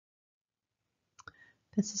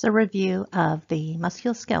This is a review of the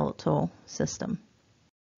musculoskeletal system.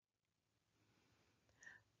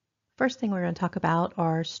 First thing we're going to talk about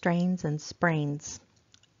are strains and sprains.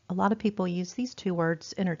 A lot of people use these two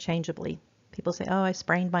words interchangeably. People say, oh, I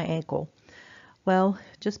sprained my ankle. Well,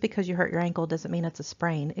 just because you hurt your ankle doesn't mean it's a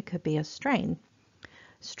sprain. It could be a strain.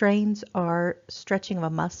 Strains are stretching of a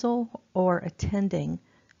muscle or a tendon,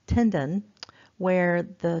 where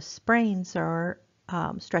the sprains are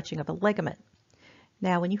stretching of a ligament.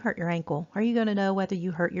 Now, when you hurt your ankle, are you going to know whether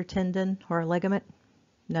you hurt your tendon or a ligament?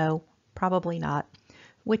 No, probably not,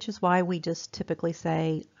 which is why we just typically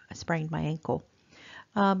say, I sprained my ankle.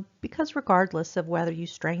 Because regardless of whether you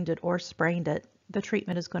strained it or sprained it, the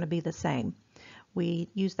treatment is going to be the same. We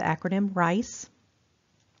use the acronym RICE,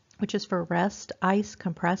 which is for rest, ice,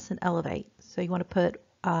 compress, and elevate. So you want to put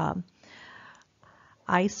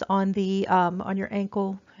ice on your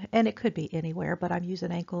ankle, and it could be anywhere, but I'm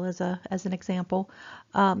using ankle as an example.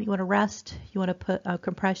 You want to rest, you want to put a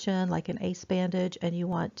compression like an ACE bandage, and you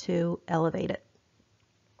want to elevate it.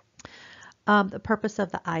 The purpose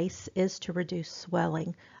of the ice is to reduce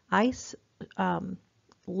swelling. Ice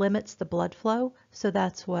limits the blood flow, so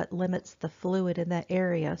that's what limits the fluid in that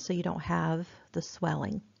area, so you don't have the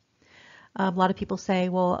swelling. A lot of people say,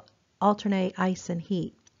 well, alternate ice and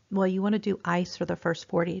heat. Well, you want to do ice for the first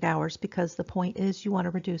 48 hours because the point is you want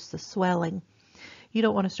to reduce the swelling. You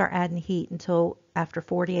don't want to start adding heat until after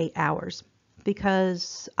 48 hours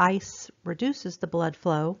because ice reduces the blood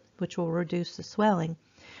flow, which will reduce the swelling,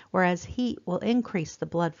 whereas heat will increase the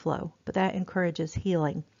blood flow, but that encourages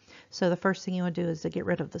healing. So the first thing you want to do is to get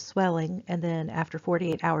rid of the swelling, and then after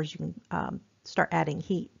 48 hours you can start adding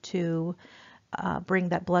heat to bring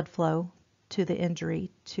that blood flow to the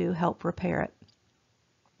injury to help repair it.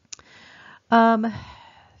 You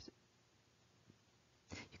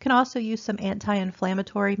can also use some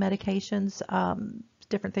anti-inflammatory medications,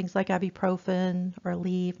 different things like ibuprofen or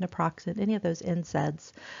Aleve, naproxen, any of those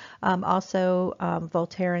NSAIDs. Also,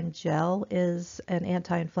 Voltaren gel is an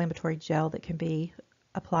anti-inflammatory gel that can be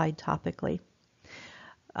applied topically.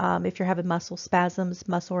 If you're having muscle spasms,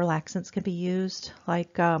 muscle relaxants can be used,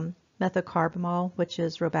 like methocarbamol, which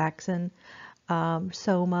is Robaxin,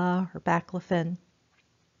 Soma, or Baclofen.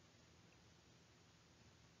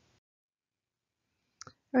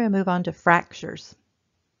 We're going to move on to fractures.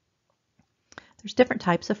 There's different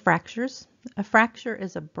types of fractures. A fracture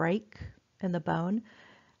is a break in the bone.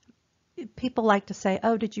 People like to say,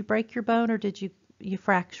 oh, did you break your bone or did you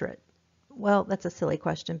fracture it? Well, that's a silly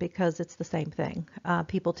question because it's the same thing.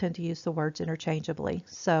 People tend to use the words interchangeably.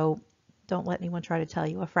 So don't let anyone try to tell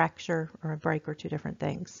you a fracture or a break are two different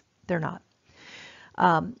things. They're not.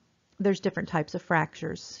 There's different types of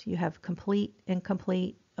fractures. You have complete,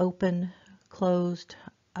 incomplete, open, closed,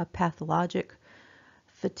 a pathologic,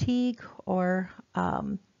 fatigue, or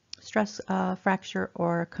stress fracture,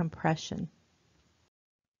 or compression.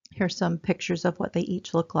 Here's some pictures of what they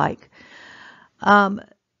each look like.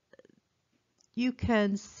 You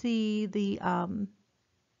can see the,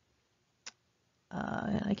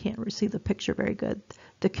 I can't see the picture very good,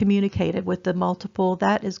 the communicated with the multiple,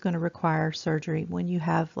 that is going to require surgery. When you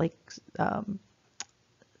have like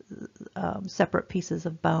separate pieces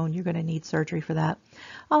of bone, you're going to need surgery for that.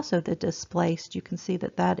 Also, the displaced, you can see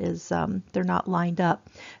that that is, they're not lined up.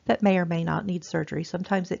 That may or may not need surgery.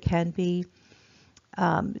 Sometimes it can be,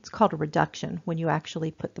 it's called a reduction when you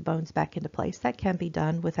actually put the bones back into place. That can be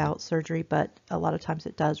done without surgery, but a lot of times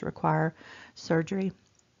it does require surgery.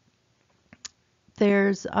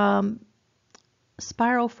 There's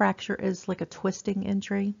spiral fracture is like a twisting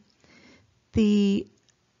injury. The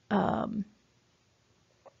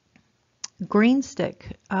green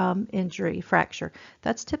stick injury fracture,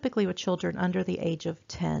 that's typically with children under the age of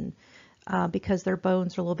 10 because their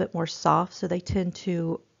bones are a little bit more soft, so they tend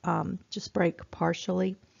to just break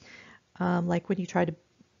partially. Like when you try to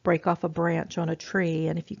break off a branch on a tree,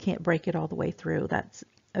 and if you can't break it all the way through, that's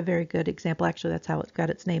a very good example. Actually, that's how it got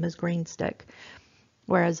its name as green stick.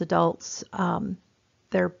 Whereas adults,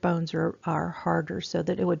 their bones are harder, so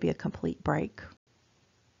that it would be a complete break.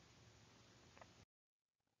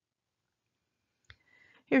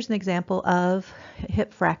 Here's an example of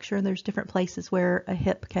hip fracture, and there's different places where a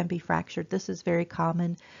hip can be fractured. This is very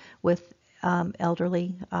common with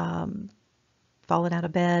elderly, falling out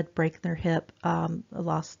of bed, breaking their hip. A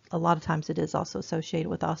lot of times it is also associated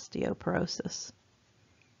with osteoporosis.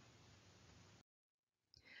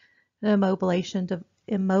 The immobilization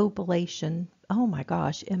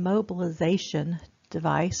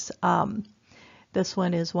device. This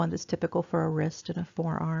one is one that's typical for a wrist and a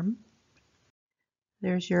forearm.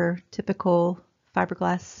 There's your typical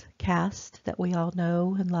fiberglass cast that we all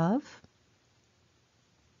know and love.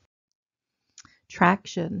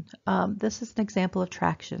 Traction. This is an example of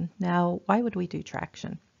traction. Now, why would we do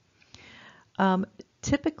traction? Um,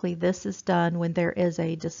 Typically, this is done when there is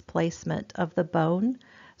a displacement of the bone.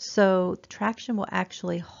 So the traction will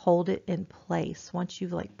actually hold it in place. Once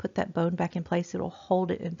you've like put that bone back in place, it'll hold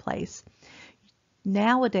it in place.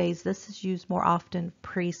 Nowadays, this is used more often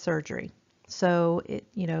pre-surgery. So if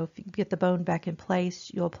you get the bone back in place,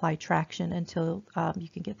 you'll apply traction until you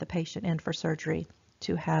can get the patient in for surgery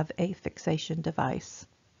to have a fixation device.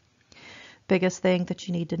 Biggest thing that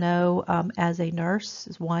you need to know as a nurse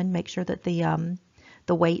is one, make sure that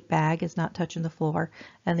the weight bag is not touching the floor,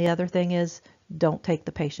 and the other thing is don't take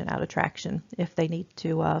the patient out of traction. If they need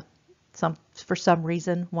to, for some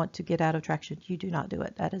reason, want to get out of traction, you do not do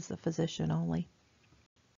it. That is the physician only.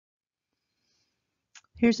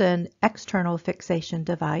 Here's an external fixation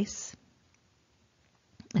device.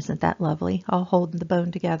 Isn't that lovely? All holding the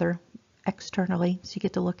bone together externally, so you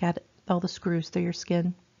get to look at all the screws through your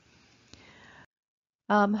skin.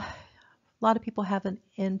 A lot of people have an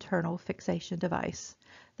internal fixation device.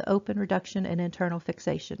 The open reduction and internal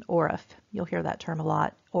fixation, ORIF. You'll hear that term a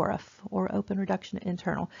lot, ORIF, or open reduction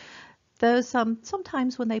internal. Those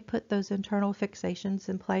sometimes when they put those internal fixations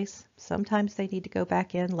in place, sometimes they need to go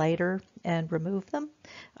back in later and remove them.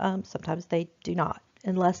 Sometimes they do not,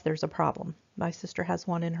 unless there's a problem. My sister has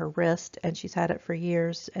one in her wrist and she's had it for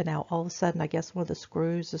years, and now all of a sudden I guess one of the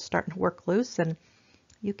screws is starting to work loose and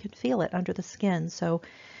you can feel it under the skin, so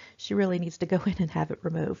she really needs to go in and have it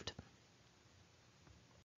removed.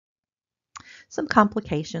 Some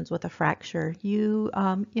complications with a fracture.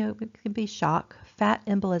 It can be shock, fat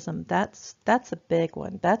embolism. That's a big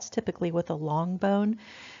one. That's typically with a long bone.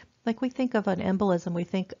 Like we think of an embolism, we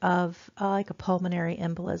think of like a pulmonary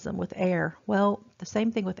embolism with air. Well, the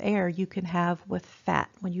same thing with air you can have with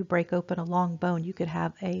fat. When you break open a long bone, you could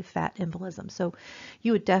have a fat embolism. So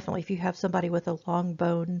you would definitely, if you have somebody with a long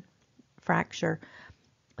bone fracture,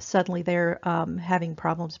 suddenly they're having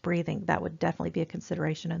problems breathing, that would definitely be a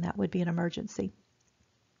consideration, and that would be an emergency.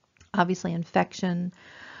 Obviously, infection,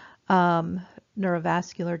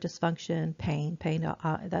 neurovascular dysfunction, pain,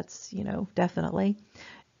 that's, definitely.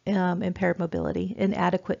 Impaired mobility,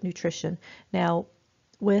 inadequate nutrition. Now,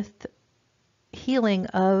 with healing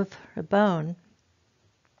of a bone,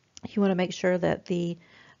 you want to make sure that the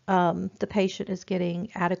patient is getting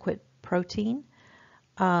adequate protein.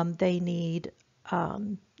 They need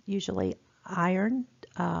usually iron.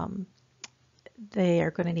 They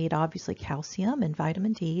are going to need obviously calcium and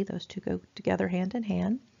vitamin D. Those two go together hand in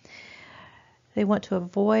hand. They want to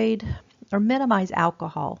avoid or minimize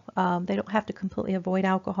alcohol. They don't have to completely avoid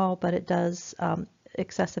alcohol, but it does,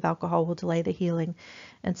 excessive alcohol will delay the healing.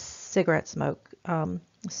 And cigarette smoke.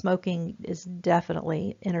 Smoking is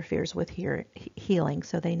definitely interferes with healing,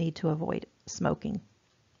 so they need to avoid smoking.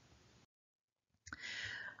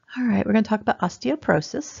 All right, we're going to talk about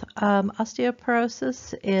osteoporosis.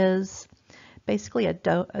 Osteoporosis is basically a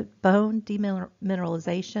bone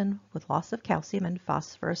demineralization with loss of calcium and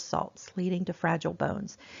phosphorus salts, leading to fragile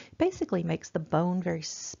bones. It basically makes the bone very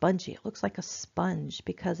spongy. It looks like a sponge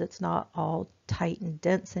because it's not all tight and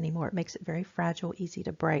dense anymore. It makes it very fragile, easy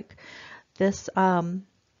to break. This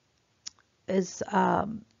is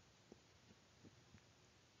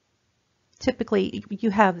typically,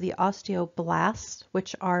 you have the osteoblasts,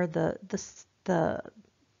 which are the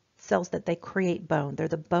cells that they create bone. They're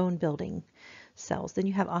the bone building cells. Then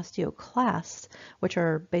you have osteoclasts, which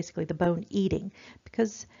are basically the bone eating,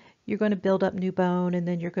 because you're going to build up new bone and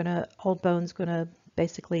then old bone's going to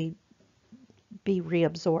basically be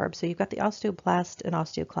reabsorbed. So you've got the osteoblast and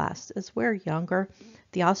osteoclast. As we're younger,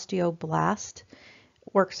 the osteoblast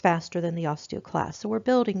works faster than the osteoclast. So we're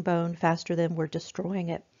building bone faster than we're destroying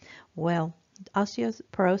it. Well,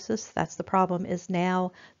 osteoporosis, that's the problem, is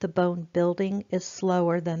now the bone building is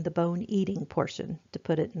slower than the bone eating portion, to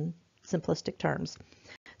put it in simplistic terms.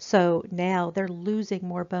 So now they're losing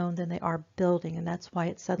more bone than they are building, and that's why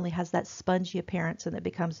it suddenly has that spongy appearance and it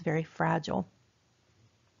becomes very fragile.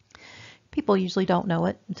 People usually don't know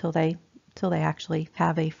it until they actually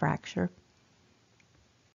have a fracture.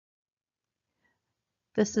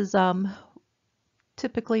 This is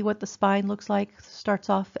typically what the spine looks like. Starts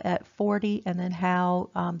off at 40 and then how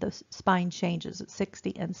the spine changes at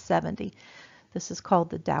 60 and 70. This is called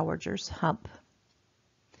the Dowager's hump.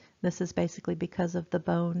 This is basically because of the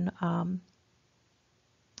bone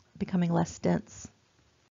becoming less dense.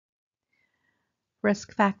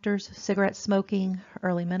 Risk factors: cigarette smoking,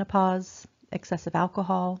 early menopause, excessive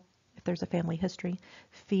alcohol, if there's a family history.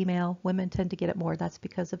 Women tend to get it more. That's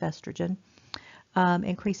because of estrogen.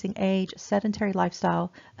 increasing age, sedentary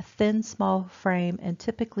lifestyle, a thin, small frame, and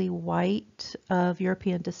typically white of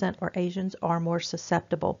European descent or Asians are more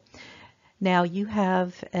susceptible. Now you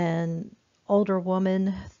have an older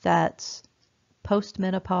woman that's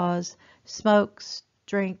post-menopause, smokes,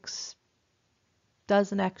 drinks,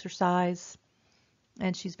 doesn't exercise,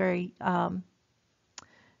 and she's very,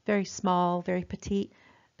 very small, very petite.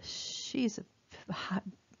 She's a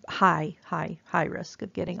high risk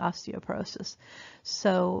of getting osteoporosis.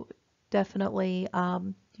 So definitely,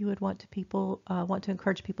 you would want to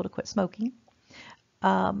encourage people to quit smoking.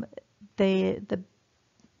 Um,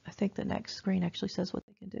 I think the next screen actually says what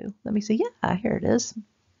they can do. Let me see. Yeah, here it is.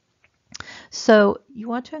 So you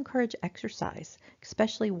want to encourage exercise,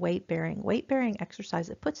 especially weight bearing. Weight bearing exercise,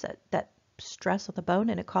 it puts that stress on the bone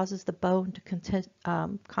and it causes the bone to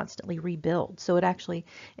constantly rebuild. So it actually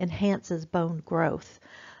enhances bone growth.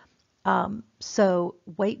 So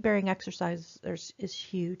weight bearing exercise is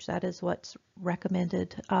huge. That is what's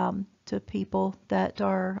recommended to people that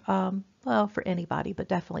are, well, for anybody, but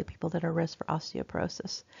definitely people that are at risk for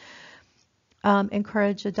osteoporosis.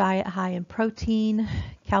 Encourage a diet high in protein,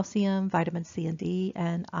 calcium, vitamin C and D,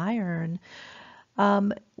 and iron.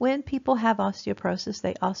 When people have osteoporosis,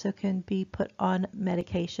 they also can be put on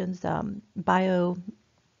medications,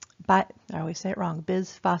 I always say it wrong,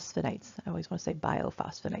 bisphosphonates. I always want to say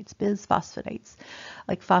biophosphonates, bisphosphonates,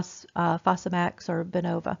 like Fosamax or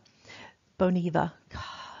Boniva.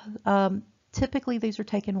 Typically, these are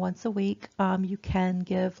taken once a week. You can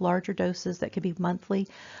give larger doses that could be monthly.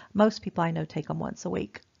 Most people I know take them once a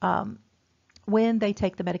week. When they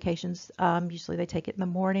take the medications, usually they take it in the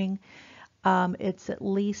morning. It's at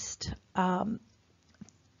least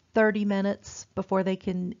 30 minutes before they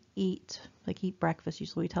can eat, like eat breakfast.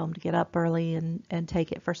 Usually we tell them to get up early and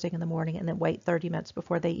take it first thing in the morning and then wait 30 minutes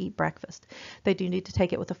before they eat breakfast. They do need to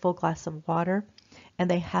take it with a full glass of water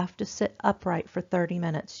and they have to sit upright for 30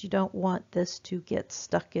 minutes. You don't want this to get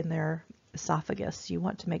stuck in their esophagus. You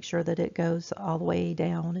want to make sure that it goes all the way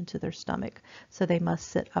down into their stomach. So they must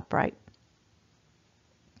sit upright.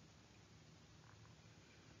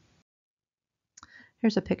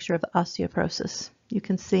 Here's a picture of osteoporosis. You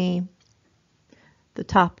can see the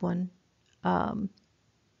top one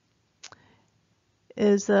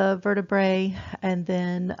is a vertebrae, and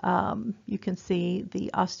then you can see the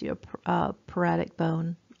osteoporotic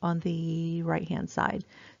bone on the right hand side.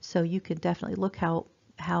 So you can definitely look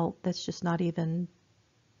how that's just not even,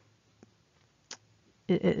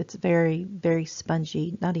 it's very, very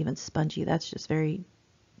spongy, not even spongy, that's just very,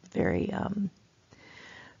 very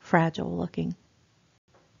fragile looking.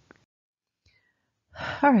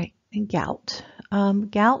 All right, and gout.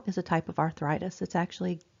 Gout is a type of arthritis. It's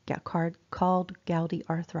actually called gouty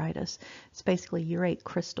arthritis. It's basically urate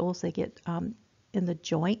crystals. They get in the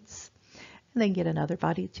joints, and they can get in other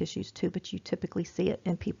body tissues too, but you typically see it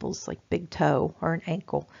in people's like big toe or an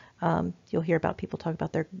ankle. You'll hear about people talk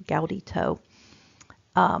about their gouty toe.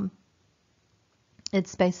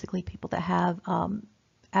 It's basically people that have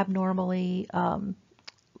abnormally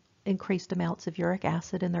increased amounts of uric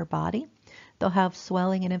acid in their body. They'll have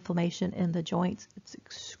swelling and inflammation in the joints. It's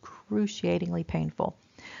excruciatingly painful.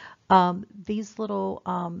 These little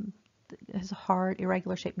hard,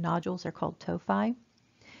 irregular shaped nodules are called tophi.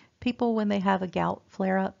 People, when they have a gout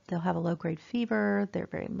flare-up, they'll have a low-grade fever, they're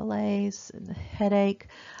very malaise, and headache,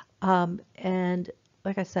 and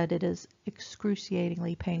like I said, it is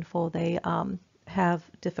excruciatingly painful. They have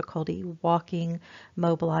difficulty walking,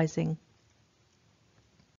 mobilizing.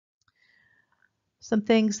 Some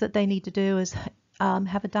things that they need to do is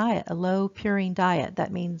have a diet, a low purine diet.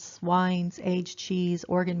 That means wines, aged cheese,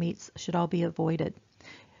 organ meats should all be avoided.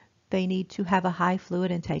 They need to have a high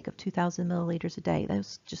fluid intake of 2,000 milliliters a day.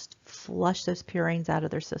 Those just flush those purines out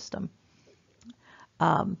of their system.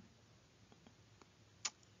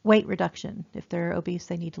 Weight reduction. If they're obese,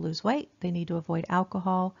 they need to lose weight. They need to avoid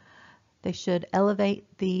alcohol. They should elevate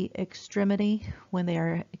the extremity when they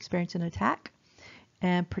are experiencing an attack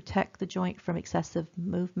and protect the joint from excessive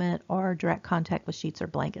movement or direct contact with sheets or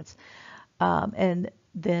blankets. And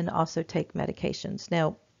then also take medications.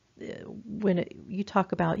 Now, when you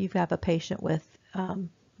talk about, you have a patient with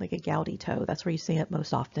like a gouty toe, that's where you see it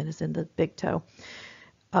most often is in the big toe.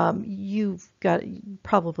 You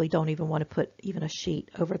probably don't even want to put even a sheet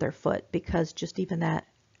over their foot because just even that,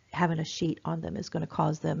 having a sheet on them is going to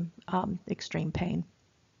cause them extreme pain.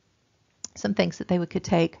 Some things that they could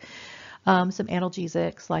take, some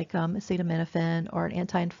analgesics like acetaminophen or an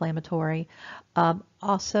anti-inflammatory.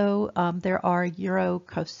 Also, there are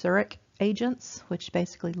urocosuric agents, which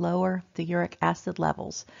basically lower the uric acid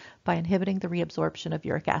levels by inhibiting the reabsorption of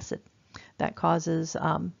uric acid. That causes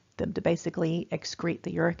them to basically excrete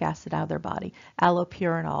the uric acid out of their body.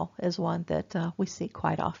 Allopurinol is one that we see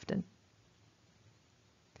quite often.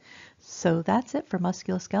 So that's it for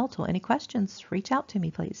musculoskeletal. Any questions? Reach out to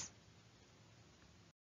me, please.